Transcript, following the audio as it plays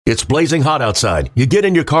It's blazing hot outside. You get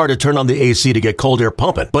in your car to turn on the AC to get cold air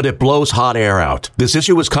pumping, but it blows hot air out. This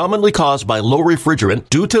issue is commonly caused by low refrigerant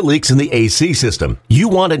due to leaks in the AC system. You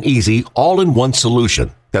want an easy, all-in-one solution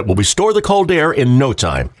that will restore the cold air in no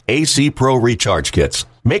time. AC Pro Recharge Kits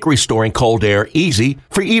make restoring cold air easy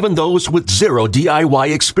for even those with zero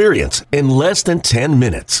DIY experience in less than 10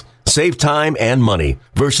 minutes. Save time and money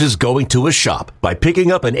versus going to a shop by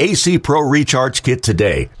picking up an AC Pro Recharge Kit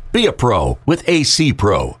today. Be a pro with AC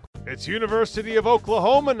Pro. It's University of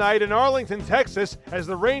Oklahoma night in Arlington, Texas, as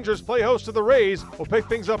the Rangers play host to the Rays. We'll pick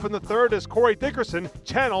things up in the third as Corey Dickerson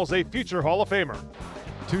channels a future Hall of Famer.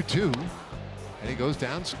 2-2, and he goes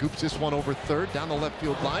down, scoops this one over third, down the left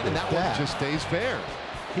field line, and that one just stays fair.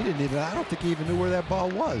 I don't think he even knew where that ball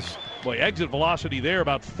was. Boy, exit velocity there,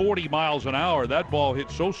 about 40 miles an hour. That ball hit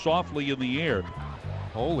so softly in the air.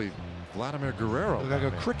 Holy Vladimir Guerrero. Like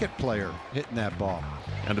a cricket player hitting that ball.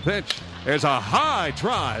 And the pitch. There's a high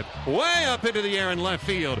drive way up into the air in left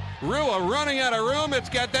field. Rua running out of room. It's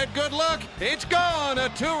got that good look. It's gone. A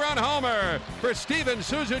two-run homer for Steven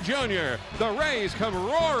Souza Jr. The Rays come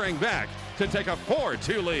roaring back to take a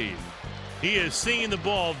 4-2 lead. He is seeing the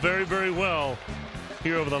ball very, very well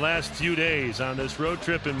here over the last few days on this road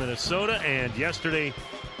trip in Minnesota, and yesterday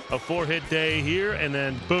a 4-hit day here, and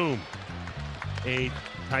then boom, a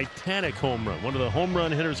titanic home run, one of the home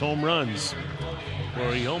run hitters' home runs,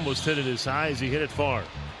 where he almost hit it as high as he hit it far.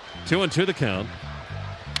 2-2 the count,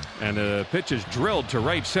 and the pitch is drilled to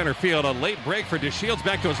right center field. A late break for DeShields,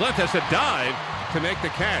 back to his left, has to dive to make the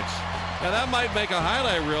catch. Now that might make a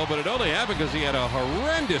highlight reel, but it only happened because he had a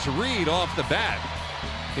horrendous read off the bat.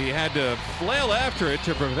 He had to flail after it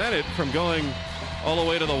to prevent it from going all the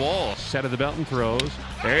way to the wall. Set of the belt and throws.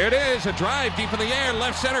 There it is, a drive deep in the air,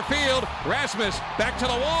 left center field. Rasmus back to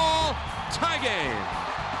the wall. Tie game.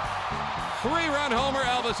 3-run homer,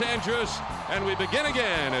 Elvis Andrus, and we begin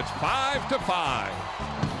again. It's 5-5.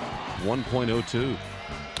 1.02.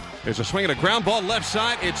 There's a swing at a ground ball left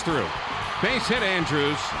side. It's through. Base hit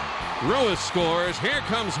Andrus. Ruiz scores. Here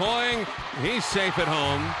comes Hoying. He's safe at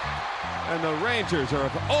home. And the Rangers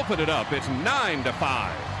have opened it up. It's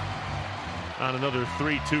 9-5. On another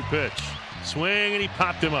 3-2 pitch. Swing, and he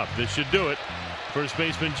popped him up. This should do it. First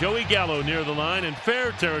baseman Joey Gallo near the line in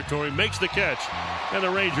fair territory makes the catch. And the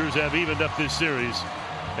Rangers have evened up this series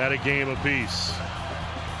at a game apiece.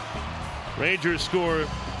 Rangers score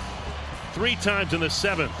 3 times in the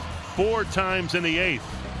 7th, 4 times in the 8th,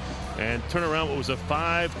 and turn around what was a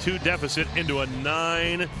 5-2 deficit into a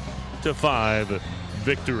 9-5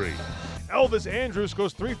 victory. Elvis Andrus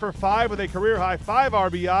goes 3 for 5 with a career-high 5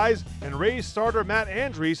 RBIs, and Rays starter Matt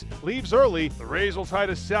Andriese leaves early. The Rays will try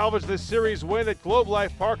to salvage this series win at Globe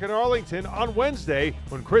Life Park in Arlington on Wednesday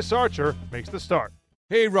when Chris Archer makes the start.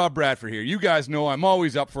 Hey, Rob Bradford here. You guys know I'm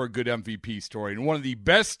always up for a good MVP story, and one of the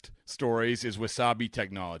best stories is Wasabi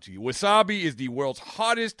Technology. Wasabi is the world's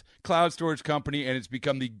hottest cloud storage company, and it's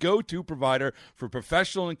become the go-to provider for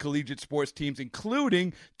professional and collegiate sports teams,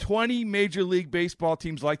 including 20 Major League Baseball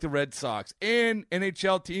teams like the Red Sox and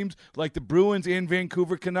NHL teams like the Bruins and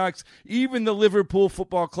Vancouver Canucks. Even the Liverpool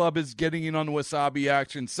Football Club is getting in on the Wasabi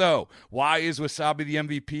action. So, why is Wasabi the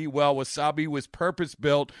MVP? Well, Wasabi was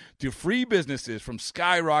purpose-built to free businesses from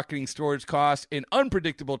skyrocketing storage costs and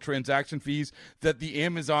unpredictable transaction fees that the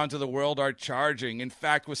Amazons of the world are charging. In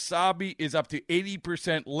fact, Wasabi is up to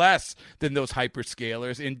 80% less than those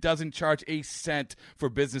hyperscalers and doesn't charge a cent for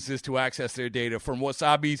businesses to access their data. From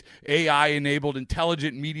Wasabi's AI-enabled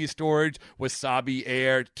intelligent media storage, Wasabi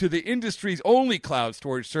Air, to the industry's only cloud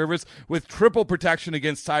storage service with triple protection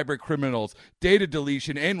against cyber criminals, data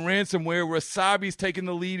deletion, and ransomware, Wasabi's taken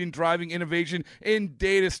the lead in driving innovation in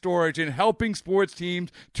data storage and helping sports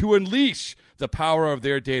teams to unleash the power of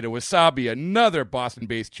their data. Wasabi, another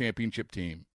Boston-based championship team.